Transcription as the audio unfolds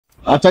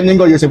阿珍應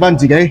該要食翻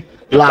自己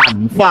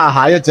蘭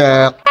花蟹一隻。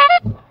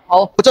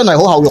好，真係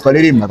好厚肉嘅呢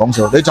啲，唔係講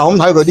笑。你就咁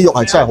睇佢啲肉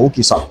係真係好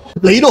結實。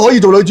你都可以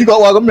做女主角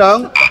啊，咁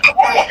樣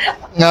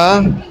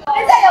啊？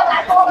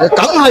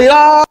梗係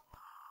啦。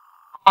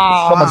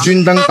今日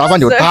專登打翻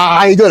條帶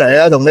出嚟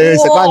啊，同你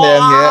食翻靚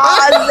嘢。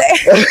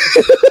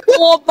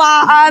波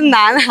巴安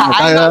男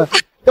孩。係啊，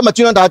今日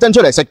專登帶阿珍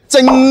出嚟食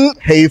蒸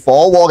汽火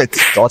鍋嘅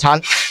自助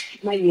餐。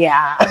乜嘢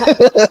啊？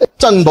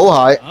珍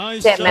寶蟹。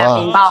隻咩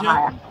麵包蟹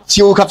啊？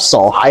超級傻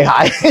蟹蟹。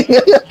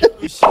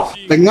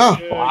定啊！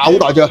哇，好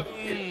大隻。哇，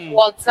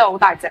真係好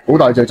大隻。好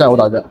大隻，真係好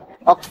大隻。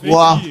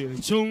哇！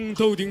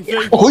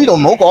佢呢度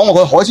唔好講喎，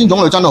佢海鮮種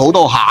類真係好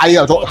多，蟹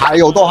又多，蟹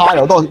又多，蝦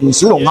又多，連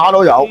小龍蝦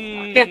都有。好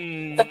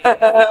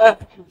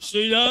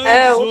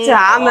慘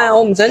啊！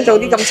我唔想做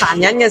啲咁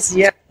殘忍嘅事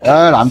啊！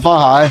蘭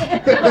花蟹、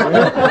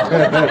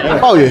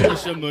鮑魚，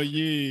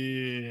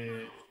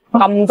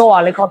咁多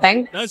啊？你確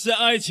定？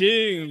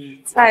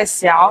真係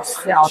小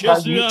小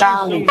的魚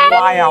缸裏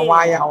挖呀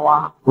挖呀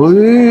挖。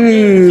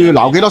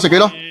撈幾多食幾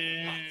多？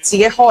自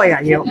己開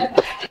啊要。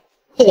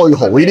開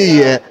蠔呢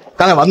啲嘢，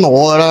梗係揾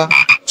我噶啦，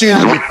專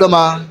業噶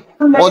嘛。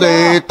我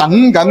哋等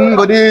緊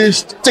嗰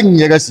啲蒸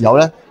嘢嘅時候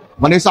咧，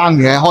揾啲生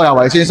嘢開下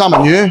胃先。三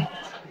文魚，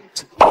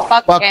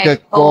北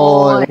極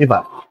龜呢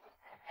份，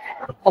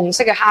紅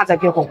色嘅蝦就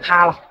叫紅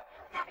蝦啦。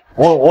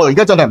我而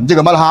家真係唔知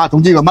佢乜蝦，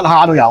總之佢乜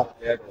蝦都有。好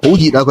熱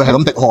啊！佢係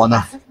咁滴汗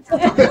啊，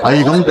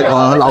係咁滴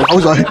汗，流口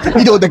水，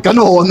呢度滴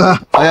緊汗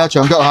啊。係啊，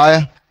長腳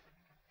蟹，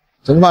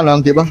整翻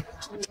2碟啦。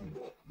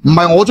唔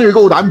係我中意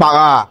高蛋白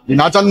啊，連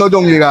阿珍都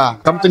中意噶。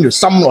咁蒸條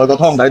心落個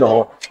湯底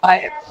度。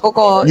係嗰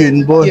個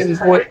原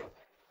貝。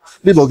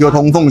呢部叫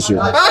痛風船。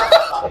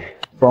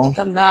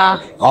得唔得啊？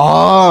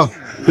哦，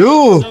屌！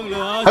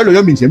喺女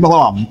人面前乜可能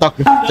話唔得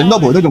嘅？整多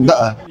盤都仲得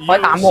啊！海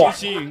膽喎。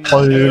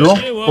係咯，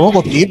攞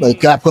個碟嚟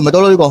夾佢咪得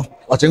咯呢個。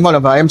我整翻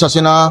2份 M7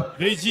先啦，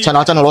趁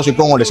阿珍去攞雪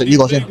糕，我哋食呢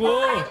個先。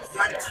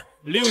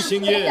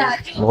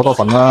攞多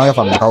份啦，1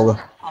份唔夠嘅。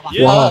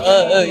哇！專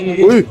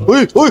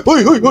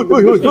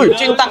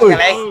登嘅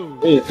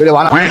你，俾你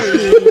玩啦！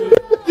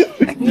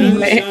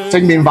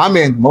正面反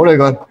面，唔好理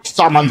佢。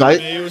三眼仔，好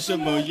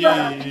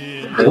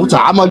慘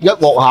啊！一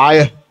鑊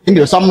蟹啊，整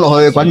條心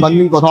落去，滾呢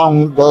個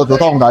湯個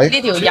湯底。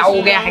呢條幼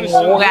嘅係我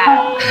嘅，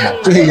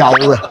中意幼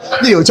嘅，呢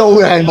條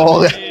粗嘅係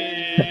我嘅，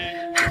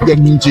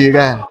認住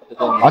嘅。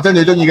我真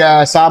最中意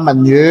嘅三文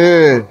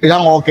魚，你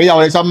睇我幾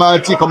有你心啊！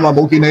知咁耐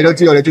冇見你都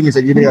知道你中意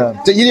食呢啲啊！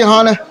食呢啲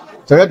蝦咧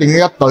就一定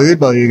要一對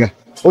對嘅。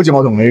好似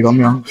我同你咁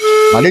樣，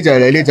嗱呢隻係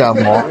你，呢隻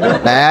係我，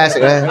嚟食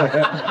咧。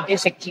要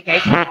食自己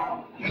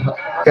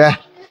嘅，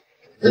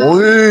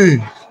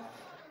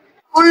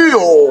哎呦，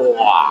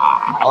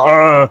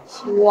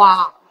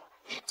哇！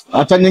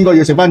阿珍應該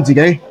要食翻自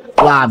己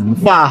蘭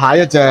花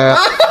蟹一隻。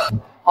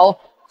好。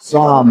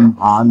三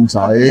眼仔。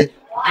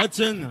阿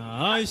珍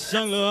愛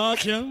上了阿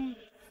強，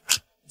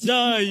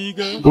再一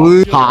個。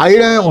蟹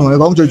咧，我同你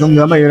講最重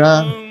要係乜嘢咧？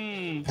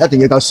一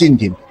定要夠鮮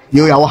甜。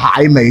要有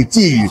蟹味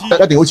之餘，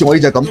一定好似我呢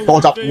隻咁多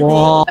汁。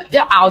哇！一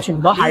咬全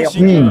部都蟹肉。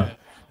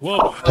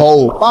蠔、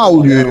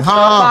鮑魚、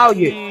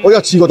蝦，我一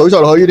次過倒晒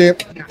落去呢啲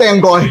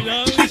釘蓋。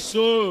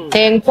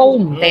掟煲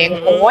唔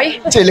掟蓋？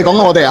即係你講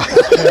緊我哋啊？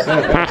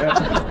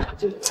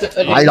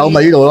蟹柳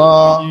咪呢度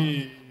咯。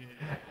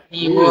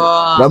要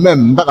啊！有咩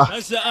唔得啊？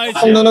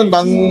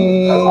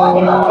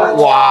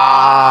噔！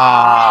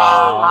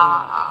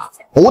哇！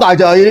好大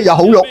隻啊！呢啲又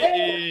好肉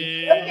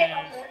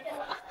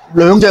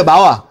，2隻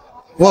飽啊！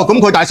哇！咁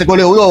佢大食過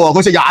你好多喎，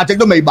佢食20隻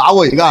都未飽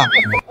喎而家。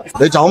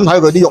你就咁睇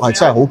佢啲肉係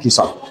真係好結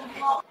實。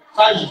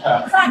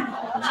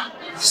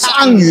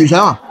生魚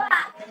腸啊？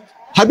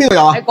喺邊度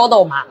有啊？喺嗰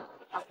度嘛。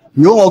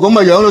如果我咁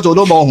嘅樣都做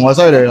到網紅啊，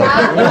犀利啦！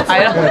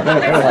係咯。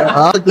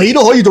啊，你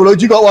都可以做女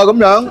主角啊咁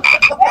樣。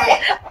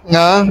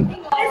啊！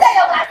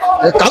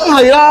梗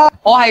係啦。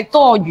我係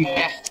多餘嘅。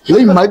你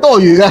唔係多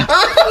餘嘅。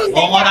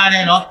我帶你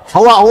攞。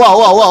好啊好啊好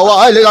啊好啊好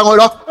啊！誒，你帶我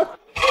去攞。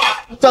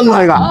真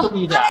係㗎。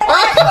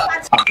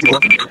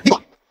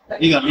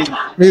呢個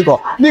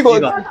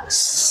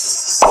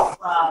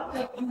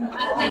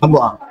咁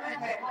啊！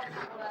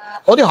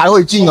我啲蟹可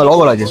以煎嘅，攞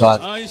過嚟其實。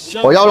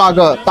我有那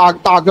個大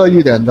個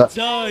一點的，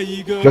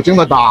就整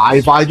個大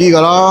塊啲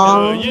嘅啦。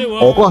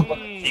鵝肝。呢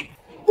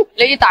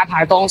啲大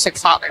排檔食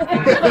法嚟，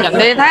人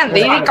哋睇人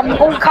哋呢啲咁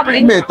高級，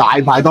你咩大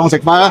排檔食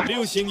法啊？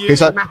其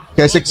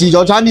實食自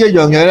助餐呢一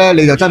樣嘢咧，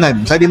你就真係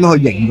唔使點樣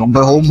去形容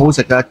佢好唔好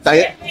食嘅。第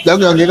一2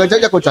樣嘢嘅啫，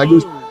一個就係要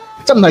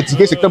真係自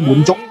己食得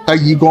滿足，第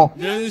二個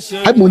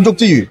喺滿足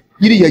之餘，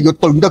呢啲嘢要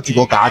對得住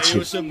個價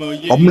錢，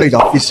咁你就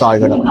必晒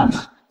㗎啦。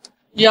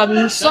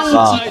人生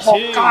哲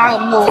學家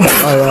咁喎。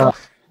係啊，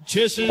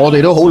我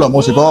哋都好耐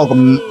冇食過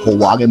咁豪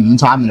華嘅午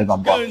餐，你覺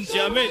唔覺？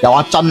有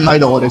阿珍喺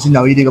度，我哋先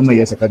有呢啲咁嘅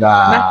嘢食㗎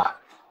咋。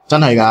真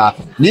係㗎，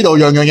呢度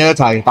樣樣嘢一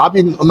齊，打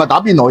邊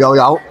爐又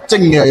有，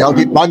蒸嘅又有，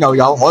鐵板又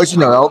有，海鮮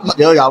又有，乜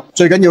嘢都有。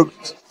最緊要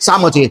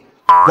3個字，餵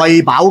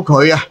飽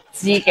佢啊！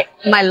自己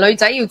唔係女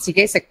仔要自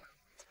己食。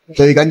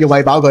最緊要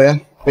餵飽佢啊！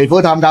肥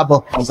虎探家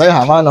步，唔使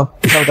行翻路，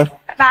收緊。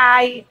拜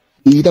拜。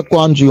記得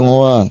關注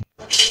我啊！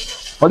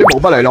我啲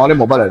毛筆嚟啦，我啲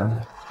毛筆嚟啦。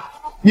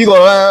呢個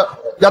咧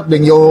一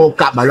定要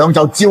夾埋兩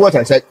嚿蕉一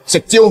齊食，食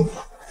蕉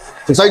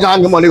食西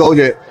餐咁啊！呢個好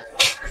似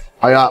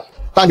係啊，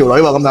單條女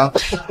喎咁樣。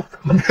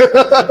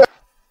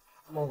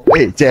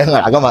誒正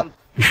啊！今日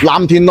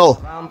藍田路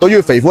對於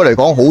肥虎嚟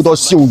講好多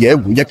宵夜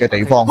回憶嘅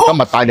地方，今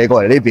日帶你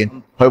過嚟呢邊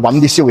去揾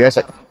啲宵夜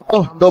食。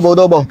哦，到步，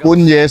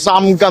半夜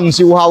3斤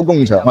燒烤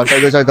工場啊！細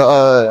佢嗰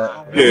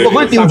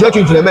啲吊住一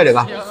串係咩嚟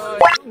㗎？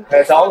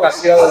就安格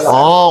斯啦。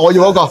哦，我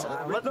要嗰個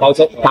爆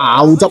汁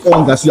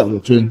安格斯牛肉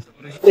串。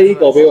呢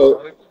個比較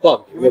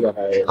多人叫嘅就係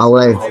牛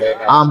脷，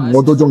啱，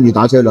我都中意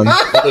打車輪。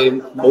我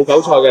哋冇韭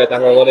菜嘅，但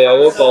係我哋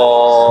有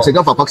嗰個食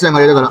得發聲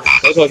嗰啲得㗎啦。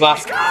韭菜花。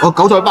哦，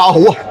韭菜包好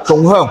啊，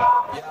仲香。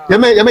有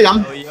咩飲？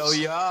唔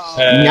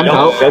飲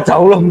酒，有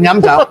酒咯，唔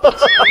飲酒，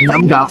唔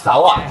飲酒。酒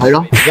啊？係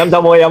咯，飲酒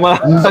冇嘢飲啊？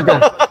唔得嘅。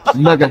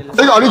呢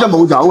隻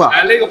冇酒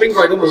㗎。呢個冰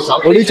櫃都冇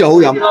酒。我呢隻好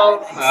飲。呢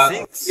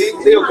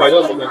個櫃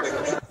都冇飲。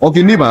我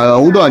見呢排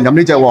好多人飲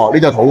呢隻喎，呢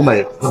隻土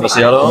味，咪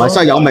試下咯，同埋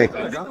西柚味。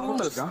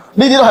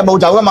呢啲都係冇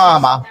酒㗎嘛，係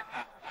嘛？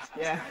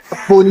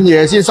半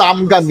夜先3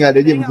斤嘅，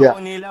你知唔知啊？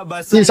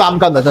先3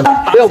斤啊，真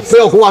係。俾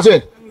我估下先，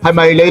係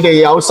咪你哋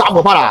有3個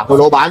partner 做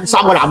老闆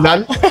，3個男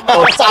人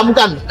，3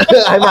斤，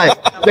係咪？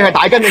你係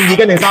大斤定2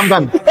斤定3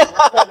斤？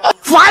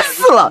煩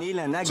死啦！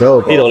呢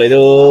度你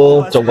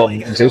都種過唔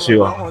少樹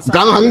喎。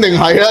梗肯定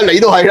係啦，你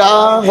都係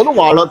啦。我都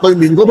話啦，對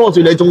面嗰棵樹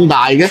你種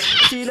大嘅。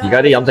而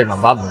家啲飲食文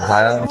化唔同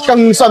晒啦，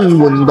更新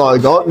換代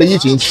咗。你以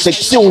前食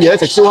宵夜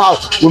食燒烤，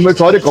會唔會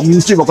坐啲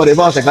咁舒服嘅地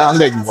方食啊？肯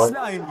定唔會，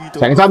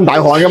成身大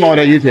汗㗎嘛。我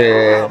哋以前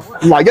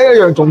唯一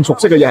一樣仲熟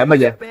悉嘅嘢係乜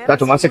嘢？就係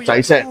仲有色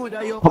仔聲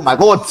同埋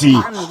嗰個字。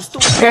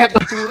嚟，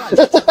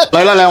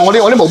我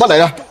啲毛筆嚟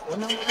啦！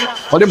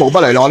我啲毛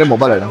筆嚟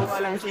啦！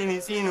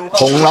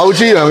紅柳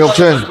枝羊肉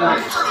串，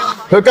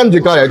佢跟住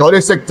隔離攞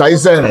啲色仔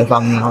聲嚟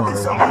瞓。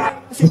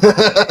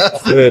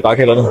打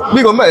茄輪啊！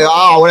呢個咩嚟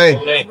啊？牛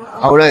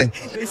脷，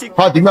睇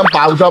下點樣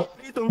爆汁。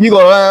呢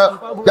個咧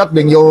一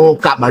定要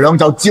夾埋兩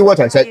嚿蕉一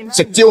齊食，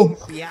食蕉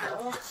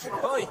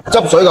汁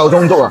水夠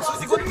充足啊！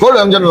嗰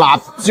兩隻辣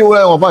椒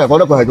咧，我反而覺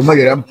得佢係做乜嘢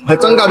咧？係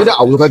增加咗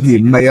啲牛肉嘅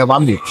甜味啊，反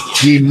而唔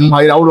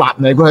係有辣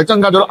味，佢係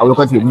增加咗牛肉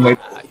嘅甜味。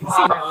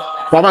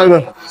放翻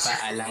佢，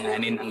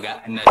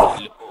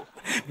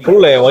好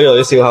靚喎！呢度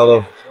啲燒烤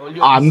都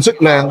顏色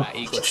靚。啊，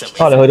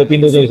你去到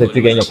邊都中意食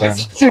豬頸肉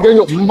嘅。豬頸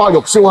肉5花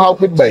肉燒烤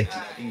必備，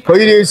佢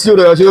呢啲燒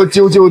到有少少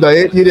焦焦地，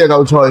呢啲係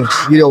夠脆，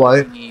呢個位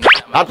一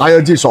睇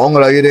就知爽㗎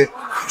啦！呢啲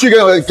豬頸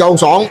肉夠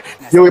爽，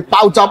要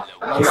包汁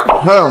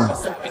香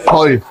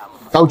脆，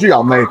夠豬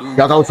油味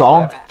又夠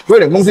爽。嗰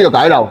啲檸檬絲就第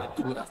一流，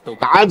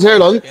打車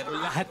輪，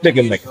咩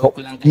叫明曲？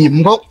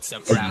鹽曲，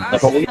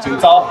潮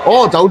州。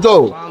哦，酒糟，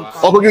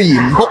佢叫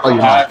鹽曲啊，原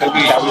來。佢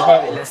叫柚香。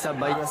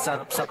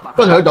真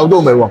係有酒糟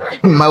味喎，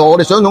唔係喎，我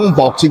哋想種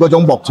薄切嗰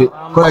種薄切，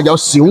佢係有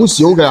少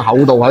少嘅厚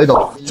度喺度，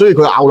所以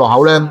佢咬落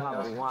口咧，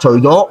除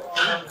咗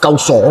夠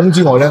爽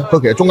之外咧，佢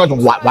其實中間仲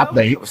滑滑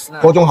地，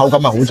嗰種口感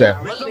係好正。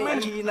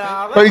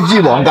雞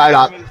枝黃芥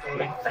辣，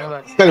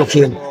雞肉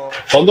串。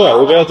廣東人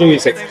會比較中意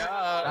食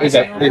呢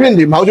隻偏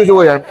甜口少少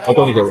嘅嘢，我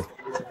中意食。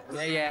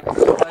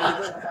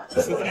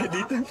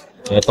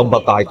東北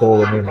大哥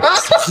咁樣。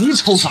你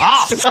嘈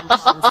啥？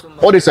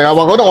我哋成日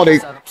話覺得我哋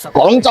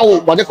廣州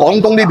或者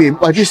廣東呢邊，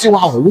喂啲燒烤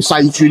好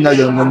細串啊，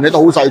樣嘢都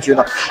好細串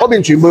啊。嗰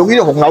邊全部用呢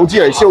啲紅柳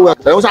枝嚟燒嘅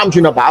，2-3串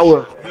就飽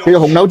嘅。其實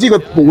紅柳枝佢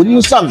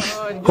本身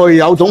佢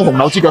有種紅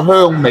柳枝嘅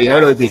香味喺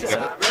裏邊嘅，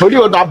佢呢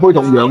個搭配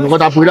同羊肉嘅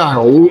搭配咧係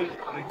好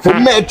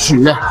match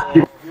嘅。呢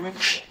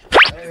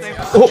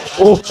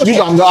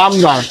啖就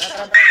啱㗎。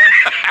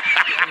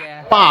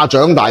巴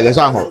掌大嘅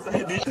生蠔，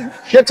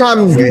一餐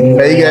完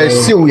美嘅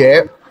宵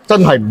夜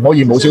真係唔可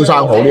以冇燒生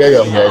蠔呢一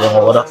樣嘢嘅，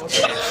我覺得。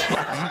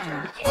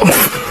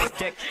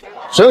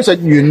想食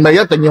原味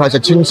一定要係食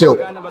串燒，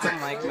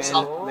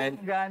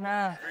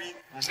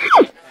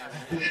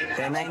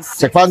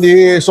食翻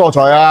啲蔬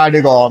菜啊！呢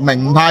個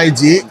明太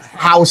子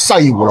烤西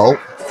葫蘆，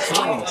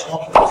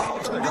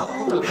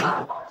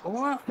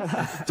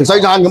食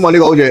西餐咁啊！呢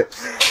個好似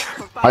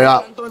係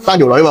啊，單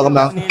條女喎咁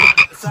樣。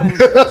呢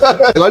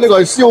個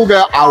係燒嘅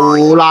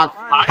牛肋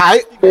蟹，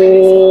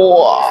哇！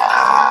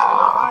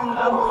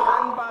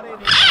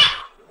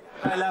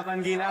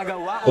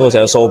嗰個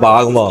成日掃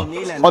把咁喎。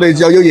我哋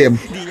就要鹽，唔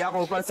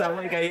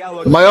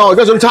係啊！我而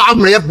家想參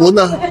你一本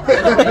啊！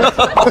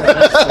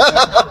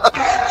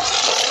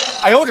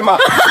係我哋嘛？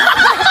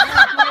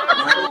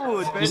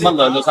要燜2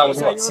到3個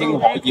鐘頭先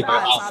可以去烤，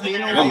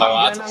如果唔係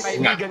話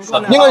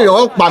應該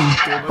用一燉，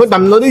佢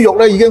燉到啲肉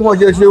咧已經開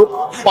始燒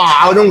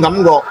化嗰種感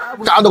覺，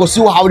加到個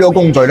燒烤呢個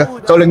工序咧，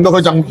就令到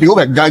佢陣表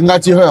皮更加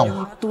之香，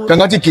更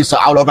加之結實，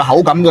咬落嘅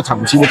口感嘅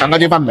層次會更加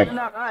之分明。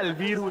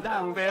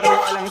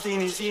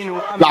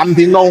藍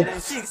田路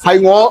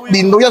係我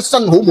練到一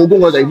身好武功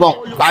嘅地方，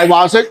大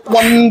話識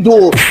 1,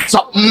 2,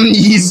 15,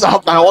 20，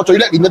但係我最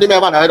叻練咗啲咩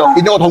翻嚟喺度？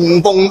練咗個痛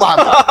風翻。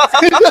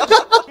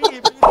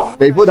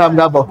皮膚探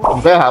家步，唔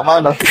使行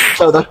翻啦，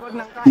收得，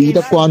記得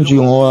關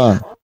注我啊！